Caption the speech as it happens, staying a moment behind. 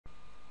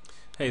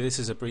Hey, this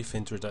is a brief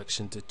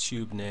introduction to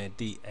TubeNaire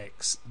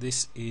DX.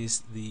 This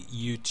is the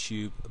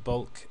YouTube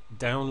bulk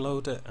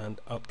downloader and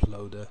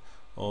uploader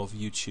of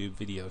YouTube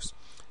videos.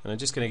 And I'm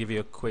just going to give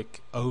you a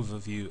quick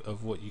overview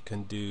of what you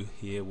can do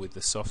here with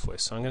the software.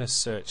 So I'm going to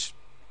search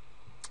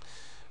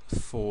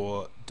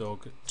for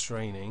dog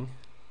training.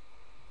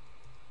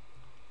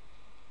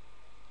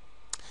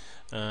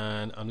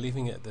 And I'm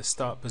leaving it at the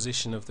start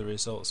position of the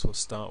results. We'll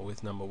start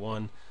with number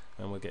 1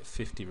 and we'll get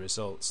 50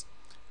 results.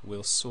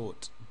 We'll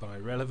sort by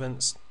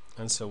relevance,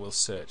 and so we'll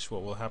search.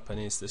 What will happen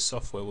is the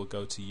software will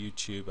go to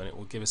YouTube and it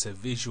will give us a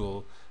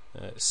visual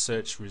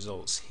search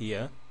results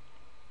here.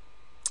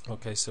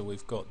 Okay, so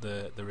we've got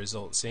the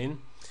results in.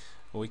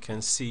 We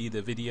can see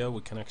the video.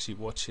 We can actually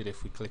watch it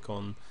if we click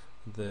on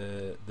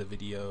the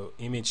video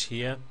image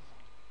here.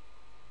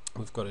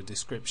 We've got a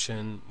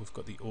description, we've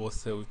got the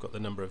author, we've got the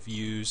number of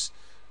views,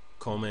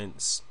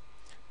 comments,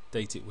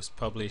 date it was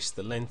published,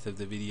 the length of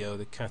the video,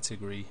 the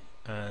category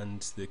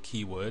and the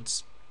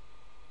keywords.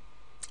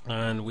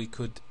 And we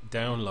could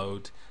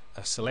download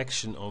a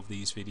selection of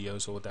these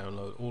videos or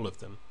download all of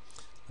them.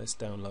 Let's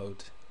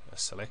download a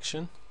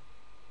selection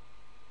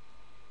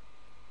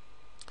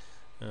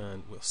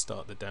and we'll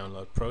start the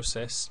download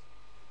process,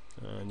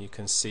 and you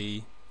can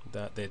see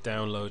that they're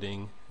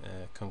downloading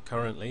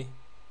concurrently,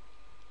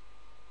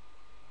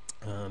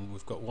 and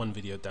we've got one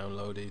video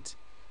downloaded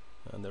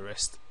and the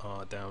rest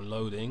are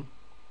downloading.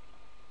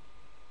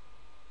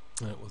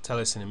 And it will tell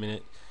us in a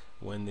minute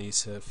when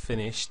these have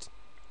finished,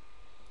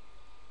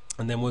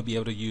 and then we'll be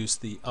able to use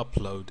the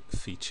upload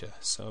feature.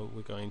 So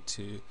we're going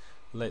to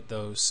let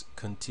those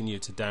continue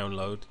to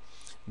download.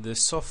 The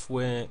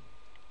software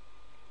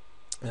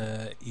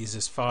is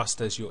as fast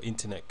as your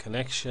internet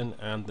connection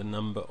and the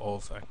number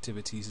of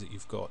activities that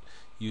you've got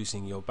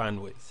using your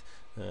bandwidth.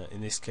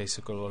 In this case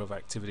I've got a lot of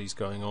activities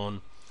going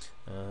on,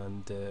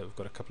 and we've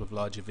got a couple of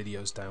larger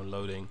videos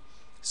downloading.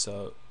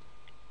 So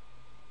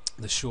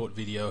the short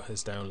video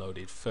has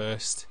downloaded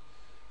first.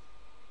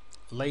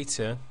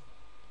 Later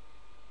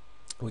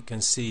we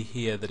can see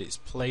here that it's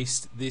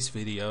placed this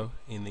video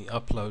in the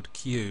upload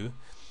queue.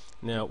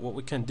 Now what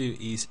we can do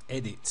is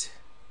edit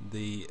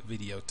the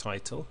video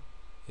title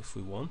if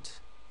we want,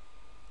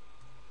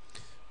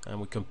 and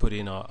we can put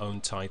in our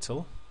own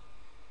title.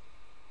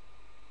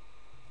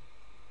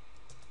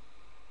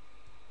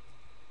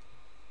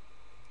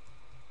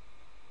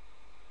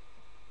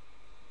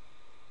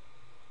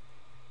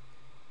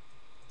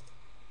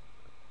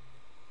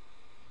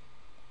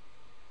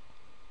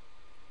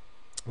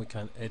 We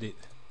can edit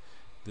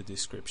the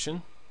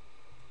description.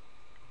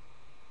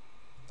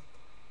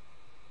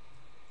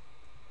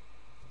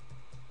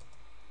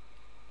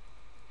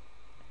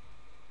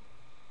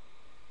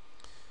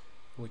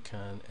 We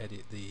can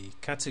edit the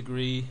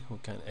category, we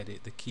can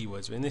edit the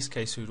keywords, but in this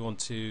case we would want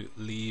to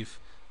leave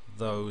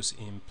those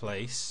in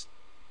place.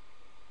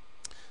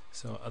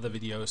 So other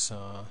videos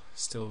are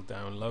still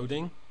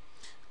downloading.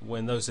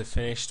 When those are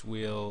finished,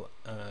 we'll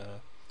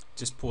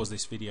just pause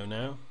this video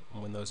now,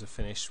 and when those are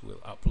finished we'll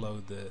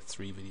upload the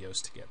 3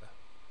 videos together.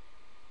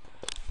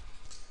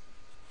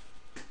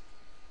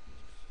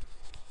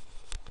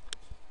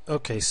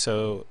 Okay,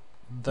 so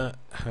that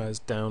has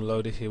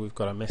downloaded. Here we've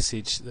got a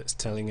message that's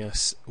telling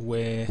us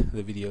where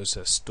the videos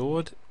are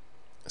stored,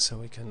 so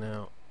we can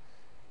now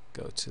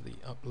go to the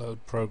upload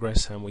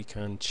progress and we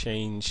can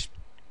change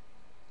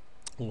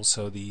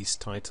also these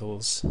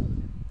titles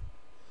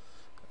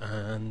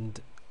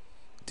and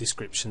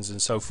descriptions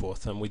and so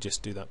forth, and we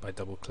just do that by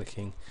double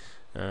clicking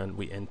and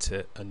we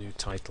enter a new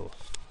title.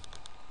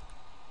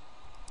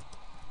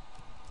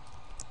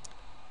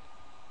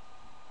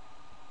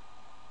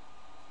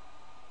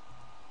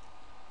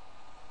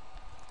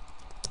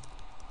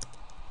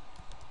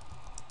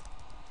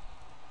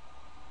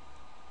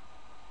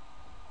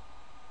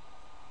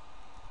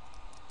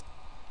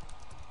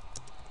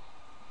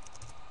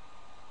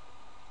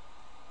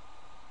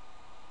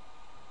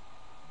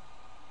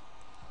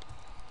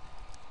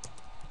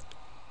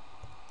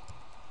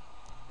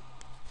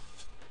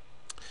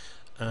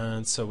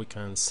 And so we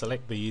can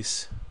select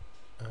these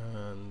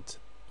and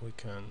we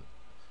can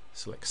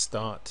select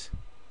start.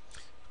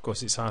 Of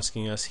course it's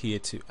asking us here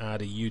to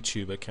add a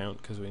YouTube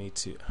account because we need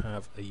to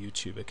have a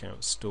YouTube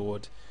account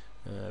stored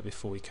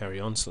before we carry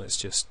on, so let's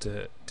just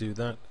do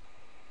that.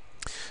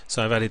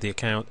 So I've added the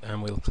account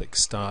and we'll click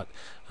start,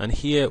 and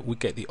here we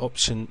get the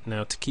option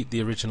now to keep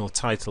the original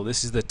title.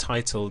 This is the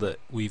title that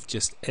we've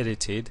just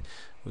edited.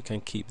 We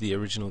can keep the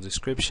original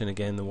description,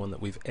 again the one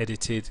that we've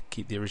edited,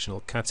 keep the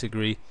original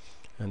category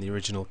and the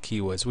original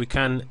keywords. We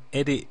can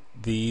edit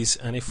these,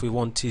 and if we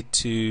wanted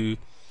to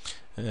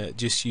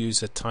just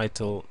use a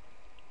title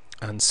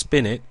and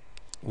spin it,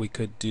 we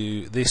could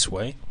do this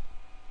way.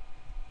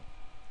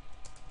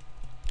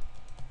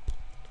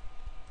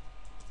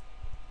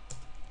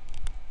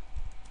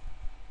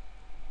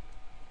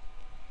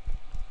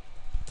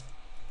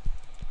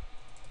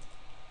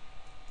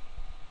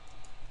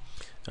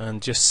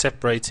 And just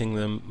separating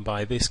them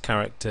by this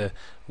character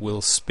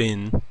will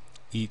spin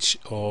each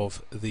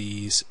of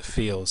these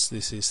fields.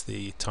 This is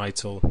the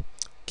title,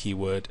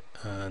 keyword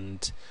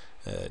and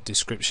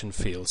description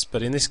fields.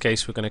 But in this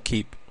case we're going to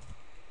keep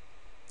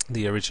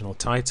the original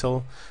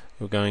title.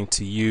 We're going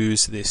to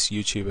use this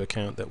YouTube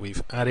account that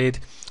we've added.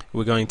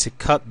 We're going to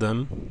cut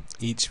them,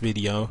 each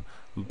video,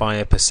 by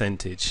a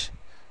percentage.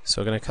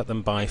 So we're going to cut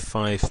them by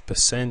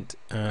 5%,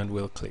 and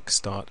we'll click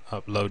Start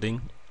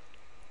Uploading.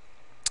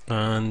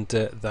 And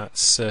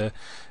that's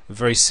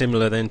very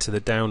similar then to the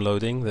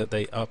downloading, that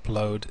they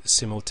upload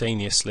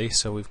simultaneously.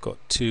 So we've got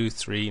 2,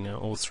 3, now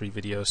all 3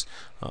 videos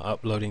are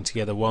uploading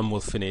together. One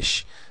will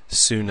finish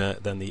sooner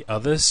than the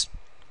others,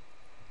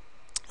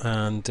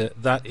 and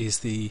that is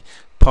the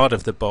part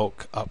of the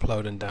bulk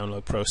upload and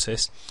download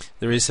process.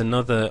 There is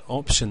another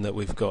option that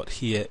we've got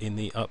here in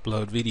the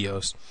upload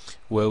videos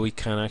where we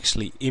can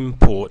actually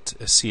import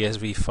a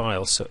CSV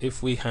file. So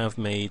if we have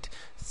made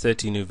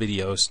 30 new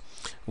videos,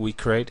 we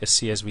create a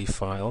CSV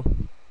file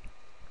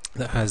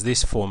that has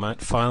this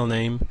format: file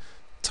name,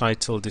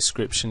 title,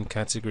 description,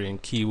 category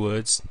and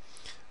keywords.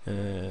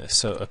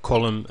 So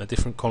a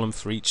different column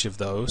for each of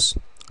those,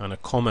 and a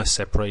comma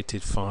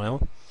separated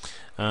file.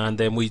 And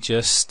then we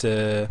just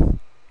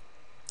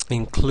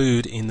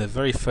include in the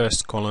very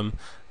first column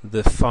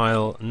the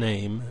file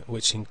name,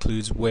 which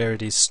includes where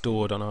it is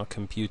stored on our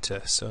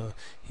computer. So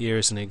here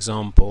is an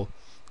example.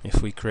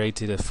 If we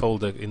created a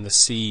folder in the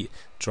C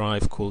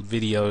drive called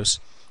videos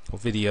or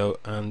video,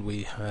 and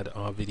we had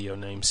our video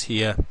names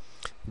here,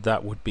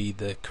 that would be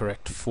the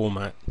correct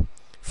format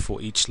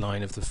for each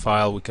line of the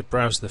file. We could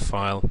browse the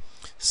file,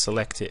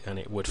 select it, and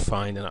it would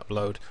find and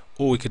upload.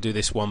 Or we could do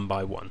this one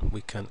by one.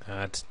 We can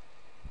add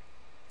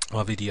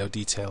our video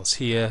details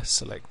here,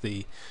 select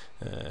the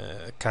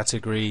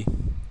category,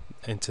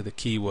 enter the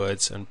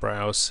keywords, and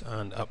browse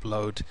and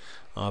upload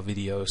our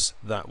videos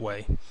that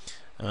way.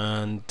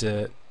 And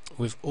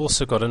we've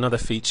also got another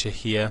feature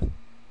here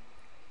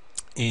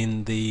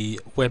in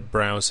the web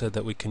browser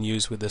that we can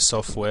use with the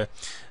software.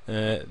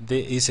 There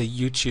is a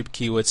YouTube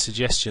keyword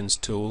suggestions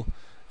tool,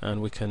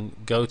 and we can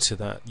go to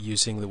that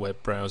using the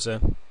web browser.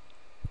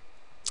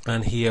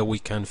 And here we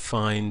can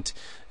find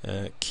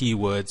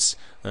keywords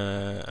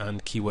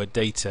and keyword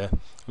data,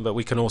 but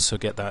we can also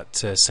get that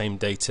same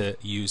data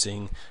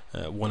using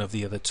one of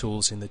the other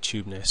tools in the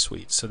TubeNaire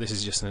suite. So this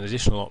is just an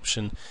additional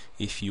option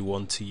if you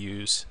want to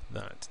use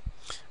that.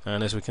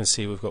 And as we can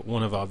see, we've got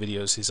one of our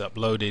videos is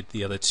uploaded,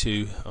 the other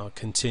 2 are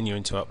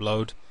continuing to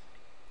upload.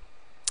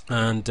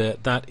 And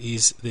that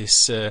is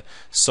this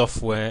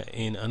software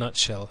in a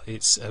nutshell.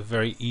 It's a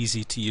very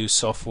easy to use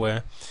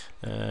software,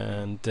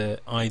 and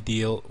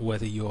ideal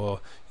whether you're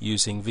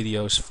using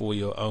videos for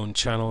your own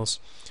channels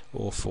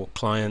or for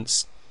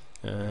clients,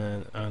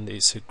 and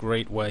it's a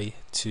great way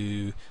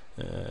to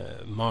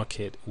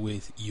market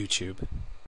with YouTube.